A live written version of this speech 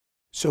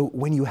So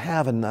when you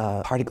have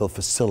a particle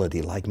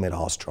facility like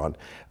MedAustron,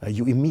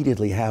 you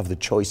immediately have the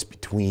choice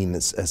between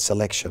a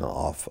selection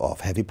of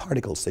heavy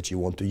particles that you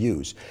want to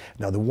use.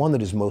 Now the one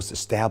that is most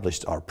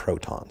established are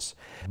protons,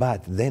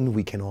 but then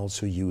we can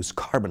also use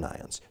carbon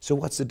ions. So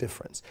what's the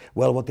difference?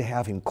 Well, what they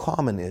have in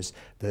common is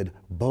that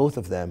both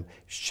of them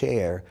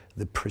share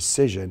the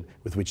precision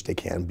with which they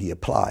can be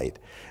applied.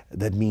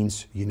 That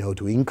means,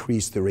 to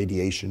increase the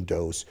radiation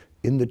dose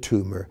in the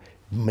tumor,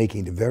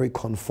 making it very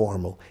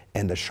conformal,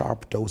 and a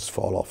sharp dose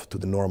fall off to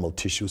the normal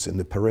tissues in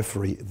the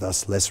periphery,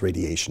 thus less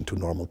radiation to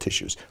normal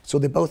tissues. So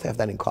they both have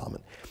that in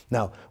common.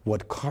 Now,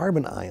 what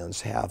carbon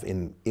ions have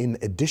in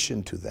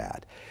addition to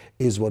that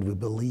is what we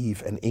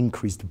believe an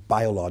increased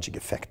biologic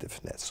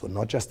effectiveness. So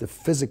not just the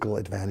physical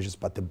advantages,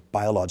 but the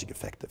biologic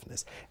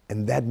effectiveness.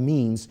 And that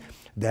means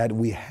that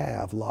we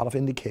have a lot of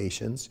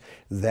indications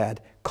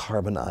that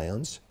carbon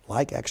ions,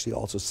 like actually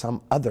also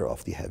some other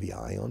of the heavy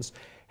ions,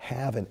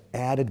 have an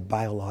added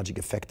biologic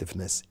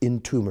effectiveness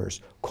in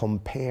tumors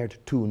compared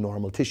to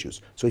normal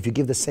tissues. So if you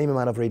give the same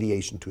amount of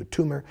radiation to a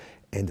tumor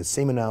and the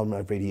same amount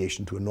of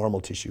radiation to a normal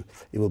tissue,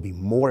 it will be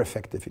more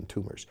effective in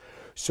tumors.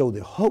 So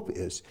the hope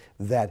is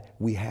that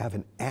we have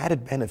an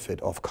added benefit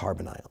of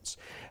carbon ions.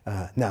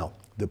 Now,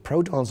 the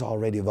protons are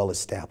already well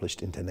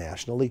established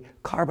internationally.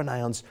 Carbon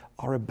ions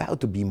are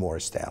about to be more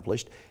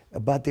established,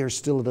 but they're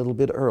still a little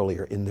bit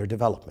earlier in their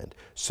development.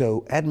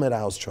 So at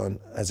MedAustron,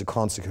 as a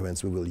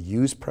consequence, we will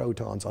use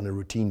protons on a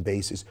routine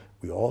basis.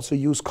 We also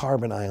use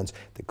carbon ions.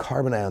 The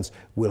carbon ions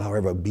will,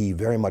 however, be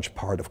very much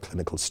part of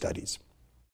clinical studies.